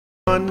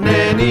on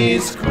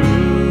Nanny's crew.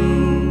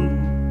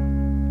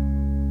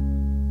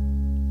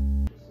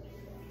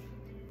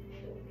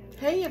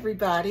 Hey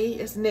everybody,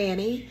 it's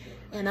Nanny,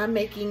 and I'm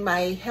making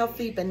my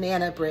healthy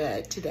banana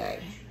bread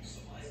today.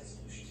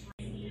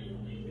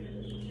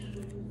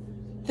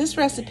 This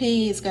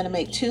recipe is going to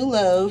make 2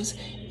 loaves,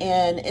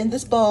 and in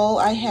this bowl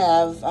I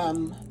have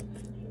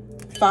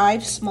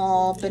 5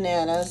 small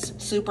bananas,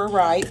 super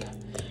ripe,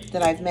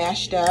 that I've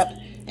mashed up,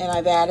 and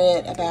I've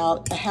added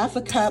about a half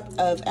a cup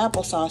of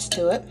applesauce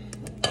to it.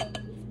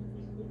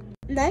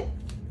 Done?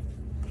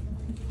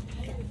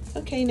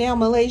 Okay, now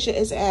Malaysia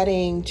is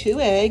adding 2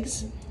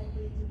 eggs,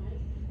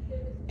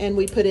 and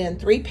we put in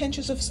 3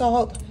 pinches of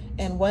salt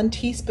and 1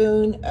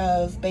 teaspoon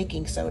of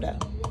baking soda.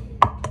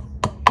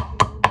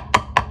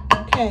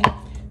 Okay,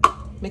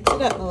 mix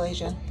it up,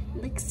 Malaysia.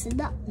 Mix it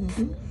up.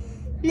 Mm-hmm.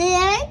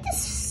 I like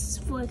this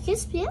fork.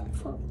 It's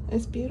beautiful.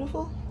 It's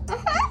beautiful.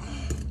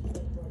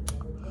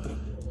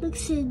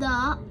 Mix it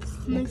up.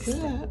 Mix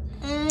it up.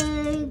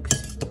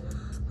 Eggs.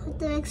 I have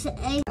to mix the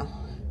egg.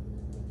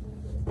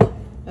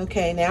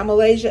 Okay, now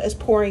Malaysia is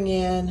pouring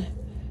in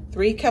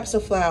 3 cups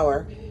of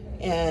flour,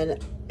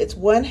 and it's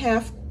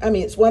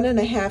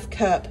 1.5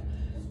 cup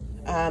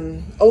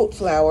oat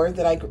flour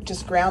that I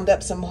just ground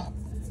up some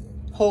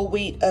whole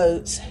wheat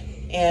oats,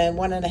 and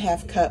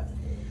 1.5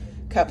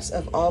 cups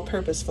of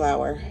all-purpose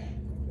flour.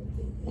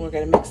 We're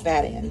gonna mix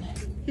that in.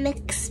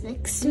 Mix.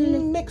 Mix. It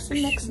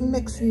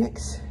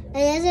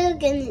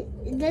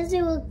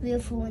doesn't look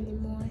beautiful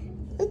anymore.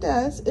 It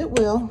does. It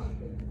will.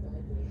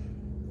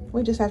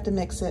 We just have to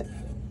mix it.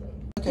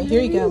 Okay,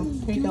 here you go.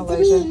 Here you go,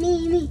 Malaysia.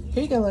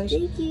 Here you go, Malaysia.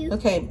 Thank you.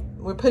 Okay,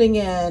 we're putting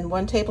in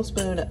 1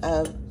 tablespoon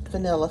of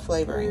vanilla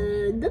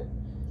flavoring.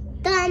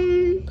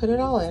 Done. Put it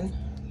all in.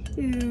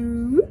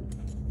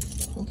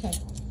 Okay.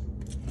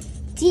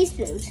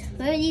 Teaspoons.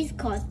 What are these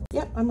called?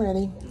 Yep, I'm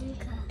ready.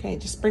 Okay,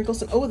 just sprinkle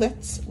some. Oh,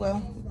 that's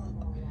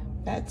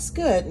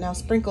good. Now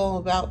sprinkle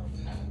about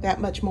that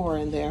much more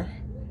in there.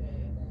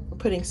 We're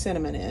putting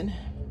cinnamon in.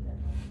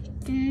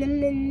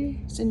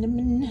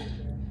 Cinnamon.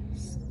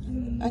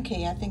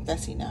 Okay, I think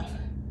that's enough.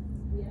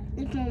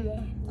 There's one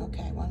more.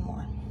 Okay, one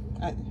more.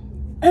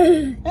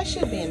 That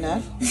should be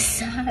enough.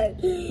 Sorry.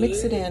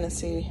 Mix it in and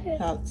see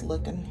how it's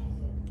looking.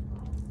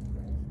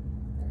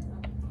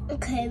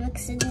 Okay,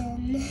 mix it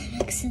in.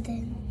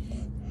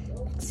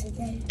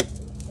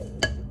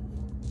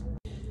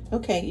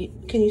 Okay,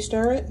 can you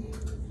stir it?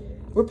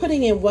 We're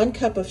putting in 1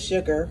 cup of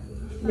sugar,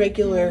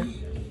 regular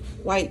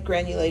white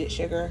granulated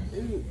sugar.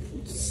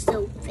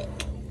 So thick.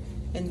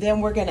 And then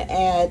we're gonna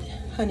add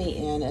honey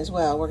in as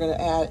well. We're gonna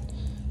add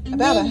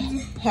about a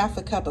half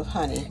a cup of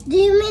honey. Do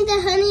you mean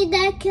the honey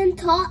that can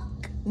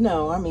talk?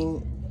 No, I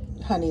mean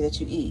honey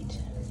that you eat.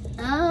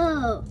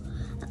 Oh.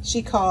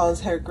 She calls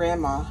her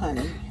grandma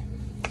honey.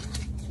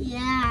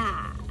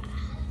 Yeah.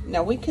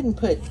 Now we couldn't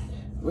put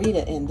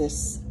Rita in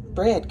this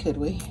bread, could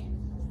we?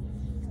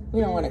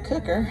 We don't want to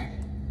cook her.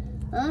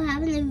 What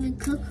happened if we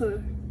cook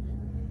her?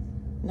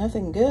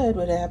 Nothing good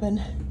would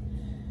happen.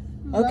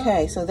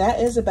 Okay, so that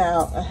is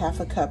about a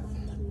half a cup.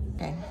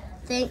 Okay.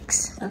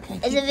 Thanks. Okay.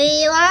 Is the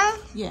video on?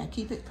 Yeah,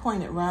 keep it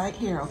pointed right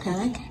here,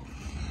 okay?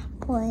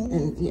 Point.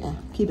 And yeah,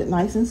 keep it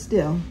nice and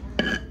still.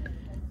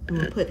 And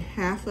we'll put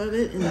half of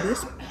it in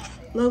this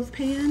loaf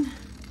pan,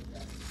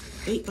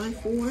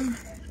 8x4,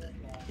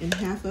 and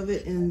half of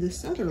it in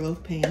this other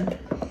loaf pan.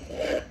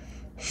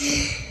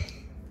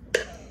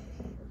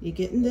 You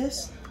getting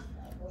this?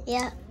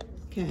 Yeah.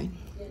 Okay.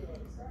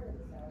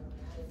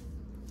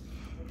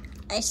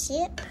 I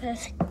see it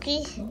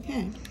perfectly.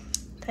 Okay.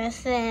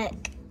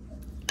 Perfect.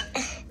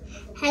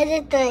 How's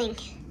it think?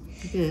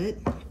 Good.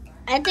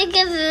 I think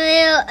a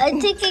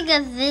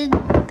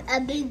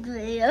big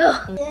video.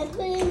 Can I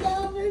put it in the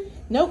oven?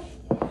 Nope.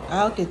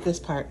 I'll get this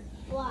part.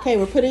 Why? Okay,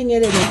 we're putting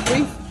it in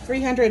a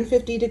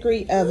 350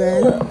 degree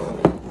oven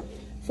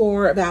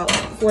for about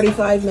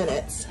 45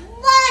 minutes.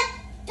 What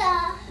the?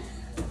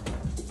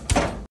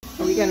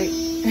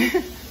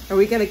 Are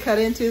we gonna cut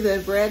into the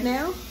bread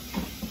now?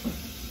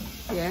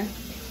 Yeah.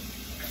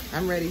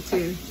 I'm ready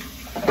too.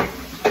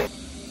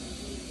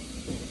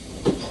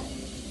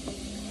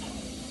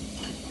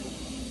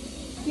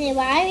 Hey,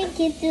 why do we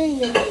keep doing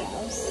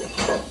videos?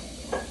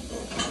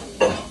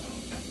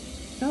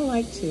 I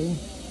like to.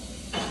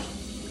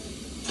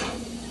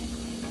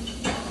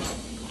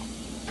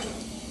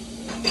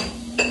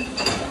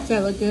 Does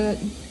that look good?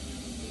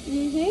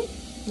 Mm-hmm.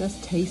 Let's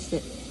taste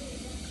it.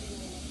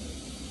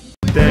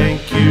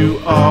 Thank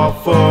you all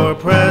for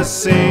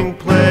pressing